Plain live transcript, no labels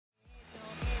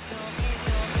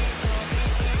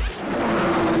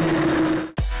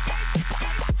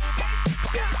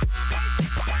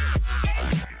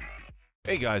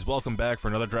Hey guys, welcome back for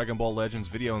another Dragon Ball Legends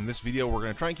video. In this video, we're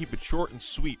going to try and keep it short and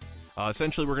sweet.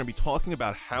 Essentially, we're going to be talking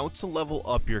about how to level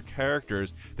up your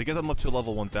characters to get them up to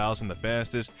level 1000 the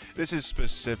fastest. This is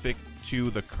specific to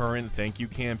the current thank you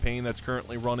campaign that's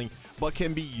currently running, but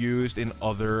can be used in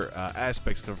other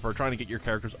aspects for trying to get your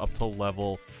characters up to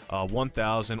level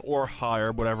 1000 or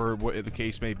higher, whatever the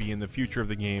case may be in the future of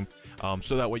the game,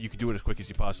 so that way you can do it as quick as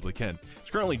you possibly can. It's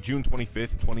currently June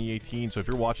 25th, 2018, so if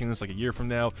you're watching this like a year from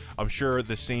now, I'm sure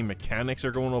the same mechanics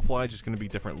are going to apply, just going to be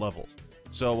different levels.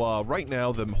 So right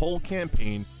now, the whole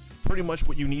campaign, pretty much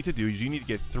what you need to do is you need to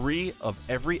get 3 of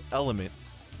every element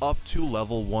up to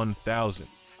level 1000.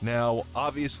 Now,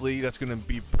 obviously, that's going to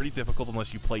be pretty difficult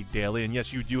unless you play daily, and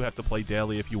yes, you do have to play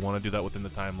daily if you want to do that within the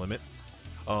time limit.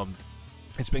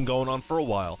 It's been going on for a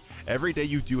while. Every day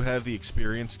you do have the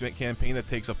experience campaign that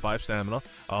takes up 5 stamina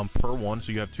per one,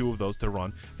 so you have 2 of those to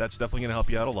run. That's definitely going to help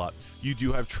you out a lot. You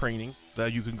do have training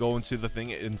that you can go into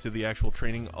the actual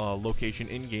training location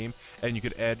in game, and you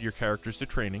could add your characters to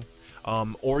training,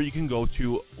 or you can go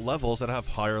to levels that have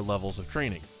higher levels of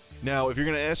training. Now, if you're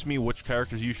going to ask me which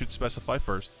characters you should specify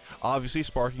first, obviously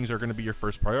Sparkings are going to be your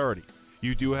first priority.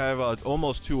 You do have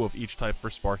almost 2 of each type for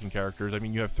Sparking characters. I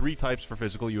mean, you have 3 types for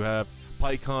physical. You have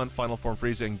Pikkon, Final Form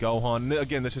Frieza, and Gohan.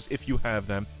 Again, this is if you have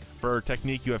them. For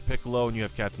technique, you have Piccolo and you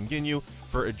have Captain Ginyu.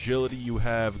 For agility, you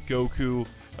have Goku,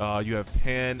 you have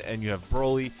Pan, and you have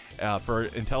Broly. For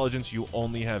intelligence, you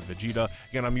only have Vegeta.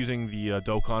 Again, I'm using the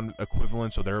Dokkan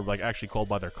equivalent, so they're like actually called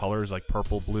by their colors, like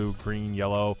purple, blue, green,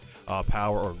 yellow.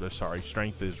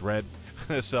 Strength is red.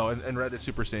 So and red is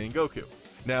Super Saiyan Goku.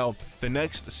 Now, the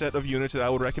next set of units that I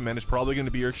would recommend is probably going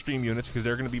to be your extreme units, because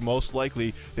they're going to be most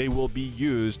likely, they will be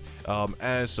used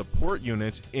as support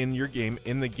units in your game,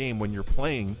 in the game when you're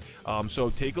playing. So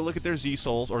take a look at their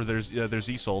Z-Souls, or their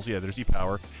Z-Souls, yeah, their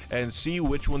Z-Power, and see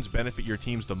which ones benefit your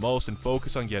teams the most and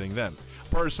focus on getting them.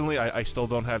 Personally, I still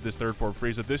don't have this third form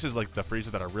Frieza. This is like the Frieza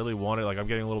that I really wanted. Like, I'm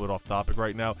getting a little bit off topic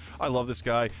right now. I love this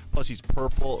guy. Plus, he's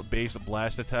purple base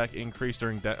blast attack increase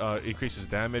during increases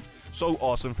damage. So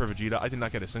awesome for Vegeta. I did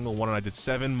not get a single one, and I did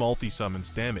 7 multi-summons,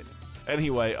 damn it.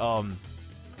 Anyway,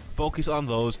 focus on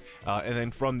those, and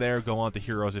then from there, go on to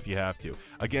heroes if you have to.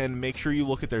 Again, make sure you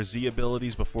look at their Z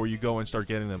abilities before you go and start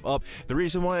getting them up. The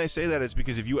reason why I say that is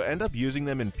because if you end up using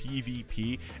them in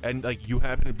PvP, and like you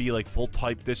happen to be like full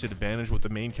type disadvantage with the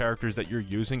main characters that you're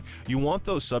using, you want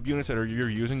those subunits that you're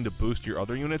using to boost your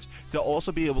other units to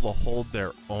also be able to hold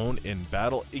their own in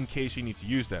battle in case you need to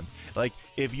use them. Like,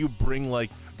 if you bring like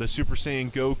the Super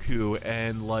Saiyan Goku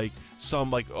and like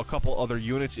a couple other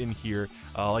units in here,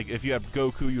 like if you have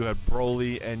Goku, you have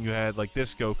Broly, and you had like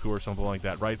this Goku or something like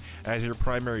that, right, as your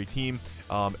primary team,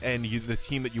 and the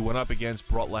team that you went up against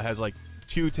has like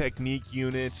 2 technique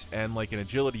units and like an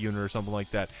agility unit or something like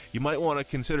that, you might want to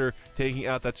consider taking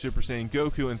out that Super Saiyan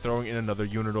Goku and throwing in another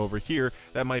unit over here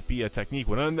that might be a technique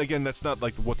one. And again, that's not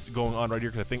like what's going on right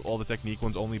here, because I think all the technique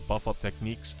ones only buff up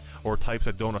techniques or types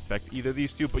that don't affect either of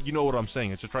these 2, but you know what I'm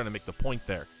saying. It's just trying to make the point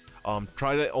there.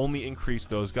 Try to only increase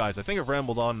those guys. I think I've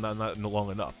rambled on not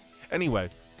long enough. Anyway,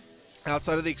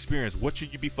 outside of the experience, what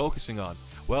should you be focusing on?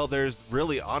 Well, there's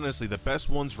really, honestly, the best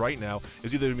ones right now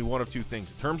is either going to be one of 2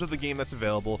 things. In terms of the game that's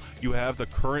available, you have the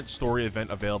current story event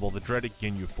available, the dreaded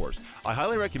Ginyu Force. I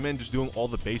highly recommend just doing all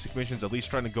the basic missions, at least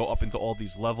trying to go up into all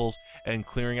these levels and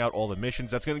clearing out all the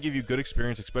missions. That's going to give you good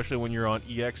experience, especially when you're on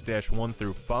EX-1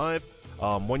 through 5.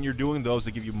 When you're doing those,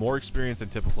 they give you more experience than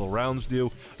typical rounds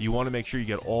do. You want to make sure you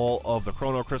get all of the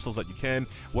chrono crystals that you can.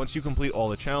 Once you complete all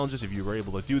the challenges, if you were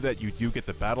able to do that, you do get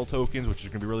the battle tokens, which is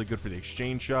going to be really good for the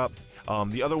exchange shop.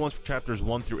 The other ones for chapters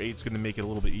 1 through 8 is going to make it a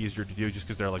little bit easier to do, just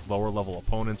because they're like lower level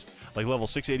opponents. Like level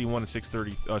 681 and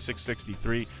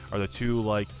 663 are the 2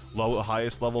 like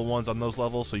highest level ones on those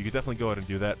levels, so you could definitely go ahead and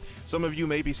do that. Some of you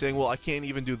may be saying, well, I can't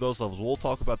even do those levels. We'll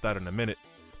talk about that in a minute.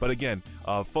 But again,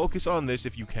 focus on this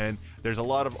if you can. There's a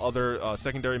lot of other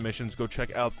secondary missions. Go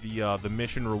check out the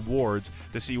mission rewards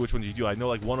to see which ones you do. I know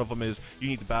like one of them is you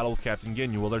need to battle with Captain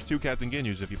Ginyu. Well, there's 2 Captain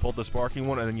Ginyus. If you pulled the Sparking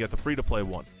one, and then you get the free-to-play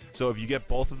one. So if you get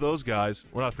both of those guys,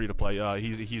 well, not free-to-play,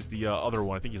 he's the other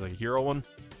one. I think he's like a hero one.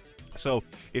 So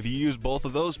if you use both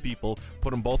of those people,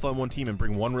 put them both on one team and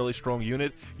bring one really strong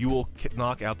unit, you will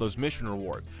knock out those mission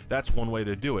rewards. That's one way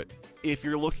to do it. If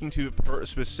you're looking to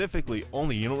specifically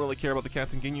only, you don't really care about the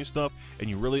Captain Ginyu stuff, and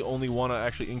you really only want to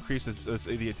actually increase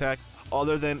the attack,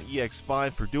 other than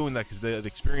EX5 for doing that, because the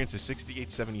experience is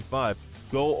 6875,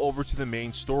 go over to the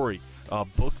main story.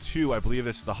 Book 2, I believe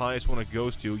this is the highest one it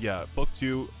goes to. Yeah, Book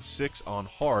 2, 6 on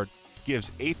hard.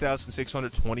 gives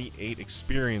 8,628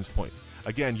 experience points.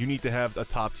 Again, you need to have a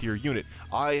top tier unit.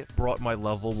 I brought my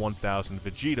level 1000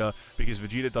 Vegeta because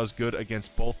Vegeta does good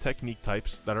against both technique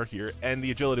types that are here, and the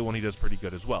agility one he does pretty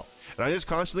good as well. And I just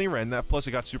constantly ran that, plus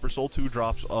I got Super Soul 2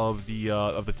 drops of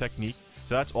the technique,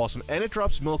 so that's awesome. And it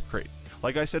drops milk crates.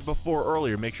 Like I said before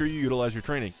earlier, make sure you utilize your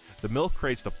training. The milk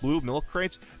crates, the blue milk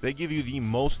crates, they give you the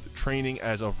most training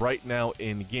as of right now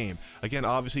in game. Again,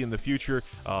 obviously in the future,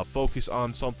 focus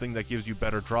on something that gives you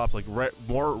better drops, like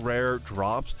more rare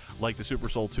drops, like the Super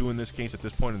Soul 2 in this case at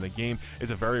this point in the game.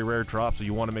 It's a very rare drop, so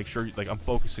you want to make sure, like, I'm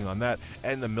focusing on that.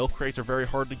 And the milk crates are very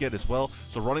hard to get as well,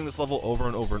 so running this level over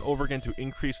and over and over again to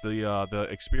increase the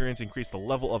experience, increase the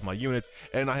level of my units,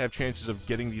 and I have chances of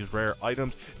getting these rare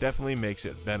items, definitely makes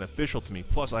it beneficial to me.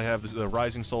 Plus, I have the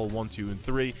Rising Soul 1, 2, and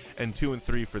 3, and 2 and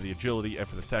 3 for the agility and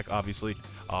for the tech, obviously,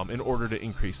 in order to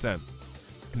increase them.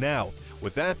 Now,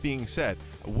 with that being said,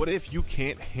 what if you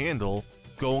can't handle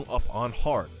going up on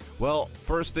hard? Well,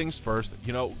 first things first,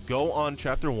 you know, go on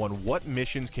Chapter 1. What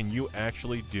missions can you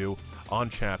actually do on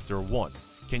Chapter 1?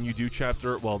 Can you do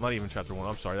well, not even Chapter 1,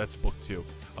 I'm sorry, that's Book 2.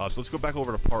 So let's go back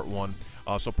over to Part 1.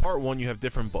 So Part 1, you have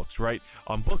different books, right?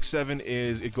 On Book 7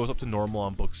 it goes up to normal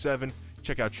on Book 7.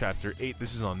 Check out Chapter 8.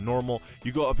 This is on normal.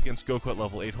 You go up against Goku at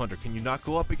level 800. Can you not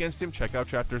go up against him? Check out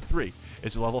Chapter 3.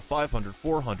 It's level 500,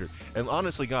 400. And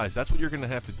honestly, guys, that's what you're going to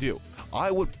have to do. I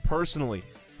would personally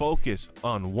focus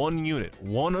on one unit,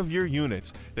 one of your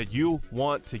units that you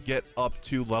want to get up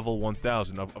to level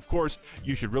 1000. Of course,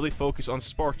 you should really focus on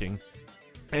sparking.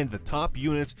 And the top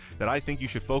units that I think you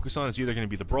should focus on is either going to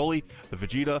be the Broly, the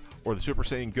Vegeta, or the Super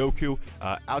Saiyan Goku.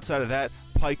 Outside of that,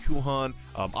 Paikuhan,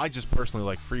 I just personally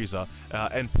like Frieza,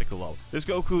 and Piccolo. This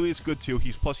Goku is good too.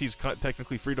 He's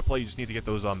technically free to play. You just need to get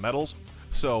those medals.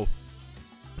 So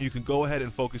you can go ahead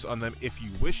and focus on them if you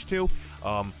wish to.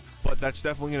 But that's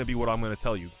definitely going to be what I'm going to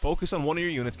tell you. Focus on one of your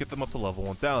units, get them up to level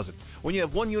 1000. When you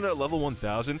have one unit at level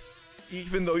 1000,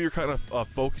 even though you're kind of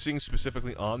focusing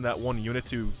specifically on that one unit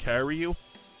to carry you,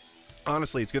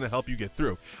 honestly, it's going to help you get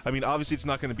through. I mean, obviously, it's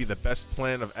not going to be the best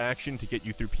plan of action to get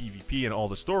you through PvP and all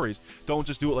the stories. Don't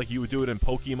just do it like you would do it in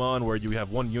Pokemon, where you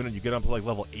have one unit, you get up to like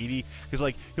level 80, because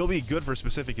like he'll be good for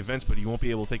specific events, but you won't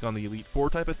be able to take on the Elite Four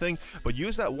type of thing. But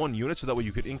use that one unit so that way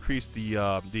you could increase the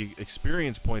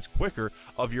experience points quicker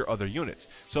of your other units.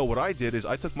 So what I did is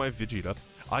I took my Vegeta.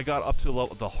 I got up to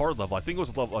the hard level. I think it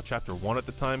was level Chapter 1 at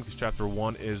the time, because Chapter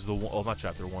 1 is the one. Oh, not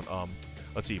Chapter 1.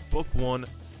 Let's see, Book 1.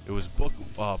 It was book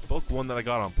 1 that I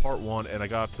got on Part 1, and I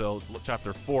got up to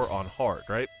Chapter 4 on hard,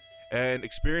 right? And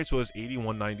experience was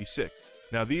 8196.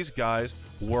 Now, these guys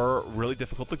were really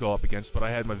difficult to go up against, but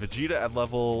I had my Vegeta at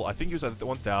level, I think he was at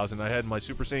 1000. I had my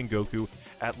Super Saiyan Goku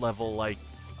at level, like,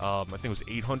 I think it was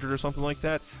 800 or something like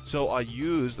that. So I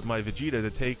used my Vegeta to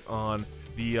take on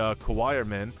the Kawaii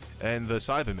Men and the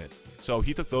Cybermen. So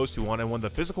he took those two on, and when the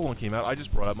physical one came out, I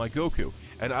just brought out my Goku.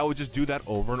 And I would just do that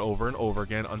over and over and over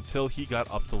again until he got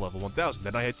up to level 1000.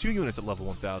 Then I had 2 units at level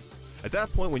 1000. At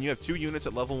that point, when you have 2 units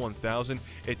at level 1000,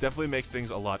 it definitely makes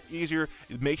things a lot easier.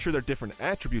 Make sure they're different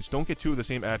attributes. Don't get 2 of the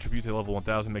same attribute to level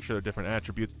 1000. Make sure they're different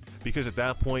attributes, because at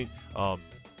that point,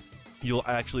 you'll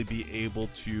actually be able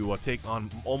to take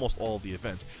on almost all of the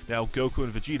events. Now, Goku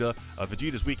and Vegeta,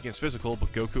 Vegeta's weak against physical,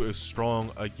 but Goku is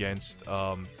strong against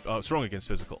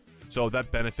physical. So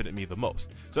that benefited me the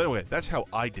most. So anyway, that's how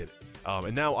I did it.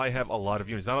 And now I have a lot of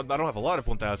units. Now, I don't have a lot of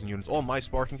 1000 units. All my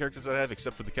sparking characters that I have,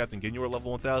 except for the Captain Ginyu, are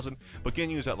level 1000. But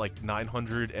Ginyu's at like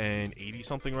 980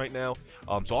 something right now.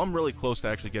 So I'm really close to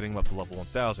actually getting him up to level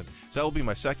 1000. So that will be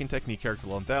my second technique character,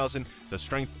 1000.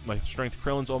 My strength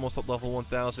Krillin's almost at level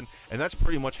 1000. And that's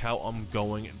pretty much how I'm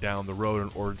going down the road in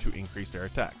order to increase their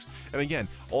attacks. And again,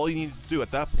 all you need to do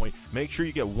at that point, make sure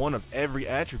you get one of every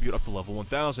attribute up to level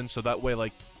 1000. So that way,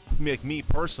 like me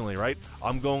personally, right?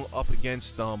 I'm going up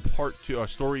against Part 1,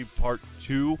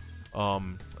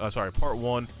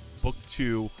 Book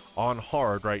 2 on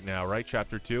hard right now, right?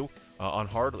 Chapter 2 on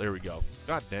hard. There we go.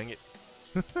 God dang it.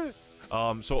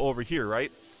 So over here, right?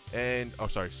 And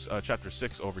Chapter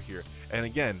 6 over here. And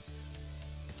again,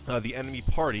 the enemy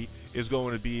party is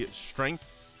going to be strength.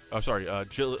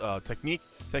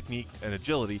 Technique, and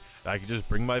agility. I could just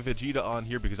bring my Vegeta on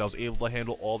here because I was able to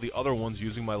handle all the other ones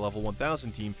using my level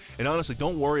 1000 team. And honestly,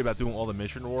 don't worry about doing all the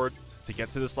mission rewards to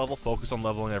get to this level. Focus on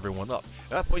leveling everyone up. At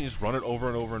that point, you just run it over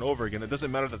and over and over again. It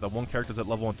doesn't matter that the one character that's at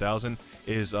level 1000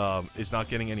 is not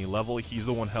getting any level. He's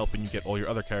the one helping you get all your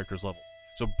other characters level.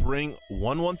 So bring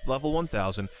level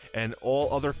 1000, and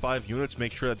all other 5 units,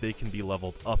 make sure that they can be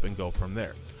leveled up and go from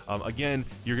there. Again,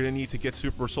 you're going to need to get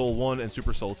Super Soul 1 and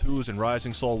Super Soul 2s and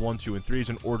Rising Soul 1, 2, and 3s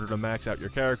in order to max out your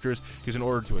characters, because in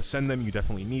order to ascend them, you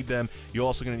definitely need them. You're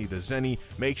also going to need the Zenny.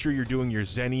 Make sure you're doing your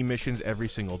Zenny missions every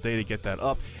single day to get that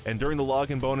up. And during the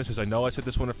login bonuses, I know I said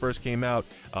this when it first came out,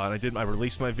 and I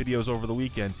released my videos over the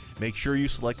weekend. Make sure you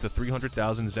select the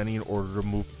 300,000 Zenny in order to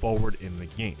move forward in the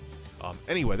game.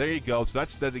 Anyway, there you go. So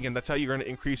that's how you're going to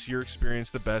increase your experience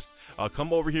the best.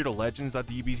 Come over here to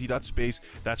legends.dbz.space.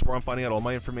 That's where I'm finding out all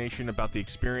my information about the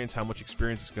experience, how much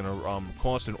experience it's going to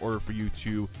cost in order for you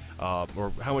to,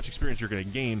 or how much experience you're going to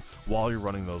gain while you're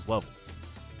running those levels.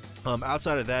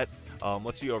 Outside of that,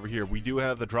 let's see over here. We do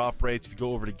have the drop rates. If you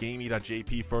go over to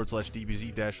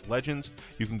gamey.jp/dbz-legends,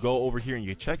 you can go over here and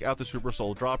you can check out the Super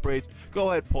Soul drop rates. Go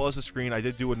ahead, pause the screen. I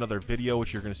did do another video,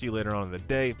 which you're going to see later on in the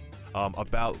day,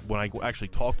 about when I actually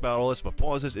talked about all this, but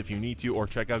pause this if you need to, or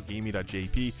check out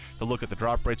gamey.jp to look at the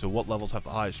drop rates of what levels have the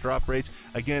highest drop rates.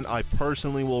 Again, I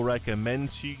personally will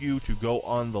recommend to you to go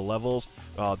on the levels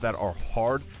that are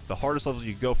hard. The hardest levels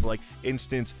you go for, like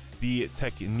instance, the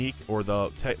Technique or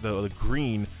the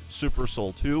green Super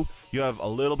Soul 2, you have a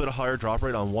little bit of higher drop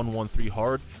rate on 113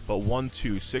 hard, but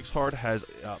 126 hard has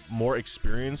more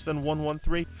experience than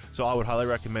 113, so I would highly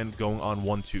recommend going on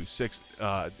 126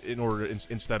 in order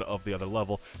instead of the other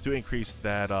level to increase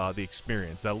that the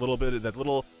experience. That little bit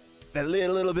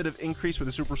of increase for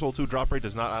the Super Soul 2 drop rate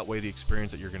does not outweigh the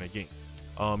experience that you're going to gain.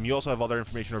 You also have other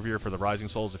information over here for the Rising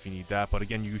Souls if you need that, but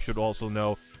again, you should also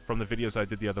know from the videos I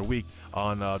did the other week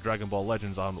on Dragon Ball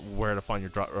Legends on where to find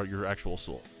your actual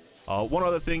soul. One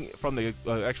other thing from the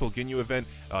actual Ginyu event,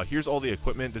 here's all the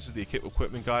equipment. This is the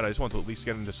equipment guide. I just wanted to at least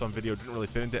get into some video. It didn't really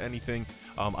fit into anything.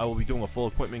 I will be doing a full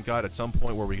equipment guide at some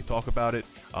point where we can talk about it,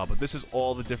 but this is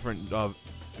all the different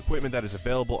equipment that is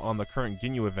available on the current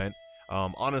Ginyu event.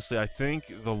 Honestly, I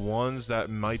think the ones that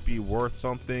might be worth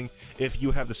something, if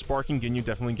you have the Sparking Ginyu,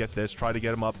 definitely get this. Try to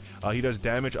get him up. He does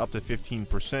damage up to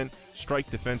 15%. Strike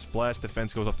defense, blast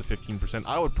defense goes up to 15%.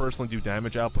 I would personally do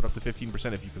damage output up to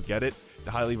 15% if you could get it.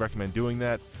 I highly recommend doing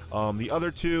that. The other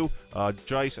two,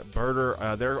 Jice,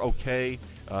 Birder, they're okay.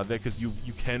 Because you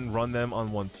can run them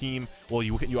on one team. Well,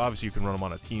 you obviously you can run them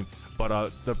on a team, but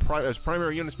as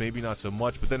primary units, maybe not so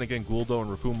much. But then again, Guldo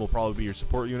and Raccoon will probably be your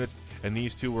support units, and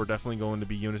these two are definitely going to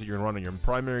be units that you're going to run on your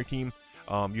primary team.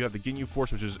 You have the Ginyu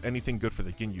Force, which is anything good for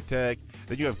the Ginyu tag.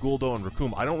 Then you have Guldo and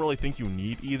Raccoon. I don't really think you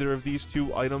need either of these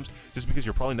two items, just because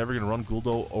you're probably never going to run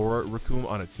Guldo or Raccoon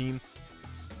on a team.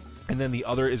 And then the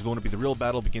other is going to be the Real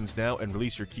Battle Begins Now and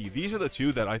Release Your Ki. These are the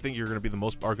two that I think are going to be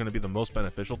the most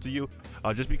beneficial to you,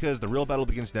 just because the Real Battle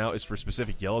Begins Now is for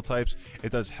specific yellow types.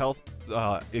 It does health,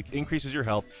 it increases your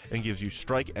health and gives you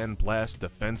strike and blast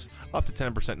defense up to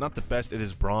 10%. Not the best, it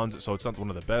is bronze, so it's not one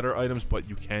of the better items, but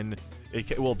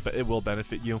it will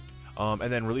benefit you. And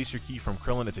then Release Your Ki from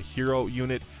Krillin. It's a hero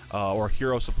unit or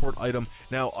hero support item.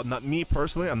 Now, not me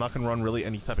personally, I'm not going to run really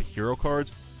any type of hero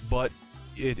cards, but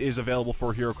it is available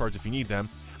for hero cards if you need them.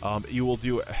 You will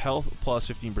do health plus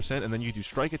 15%, and then you do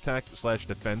strike attack /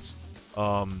 defense,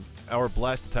 or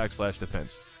blast attack /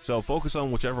 defense. So focus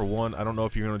on whichever one. I don't know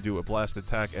if you're going to do a blast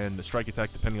attack and a strike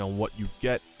attack, depending on what you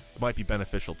get. It might be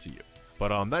beneficial to you.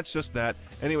 But that's just that.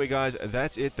 Anyway, guys,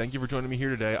 that's it. Thank you for joining me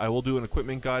here today. I will do an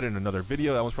equipment guide in another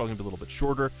video. That one's probably going to be a little bit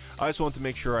shorter. I just wanted to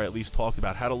make sure I at least talked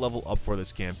about how to level up for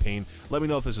this campaign. Let me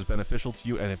know if this is beneficial to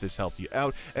you and if this helped you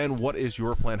out. And what is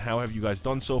your plan? How have you guys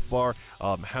done so far?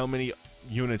 How many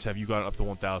units have you gotten up to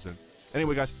 1,000?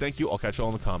 Anyway, guys, thank you. I'll catch you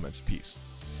all in the comments. Peace.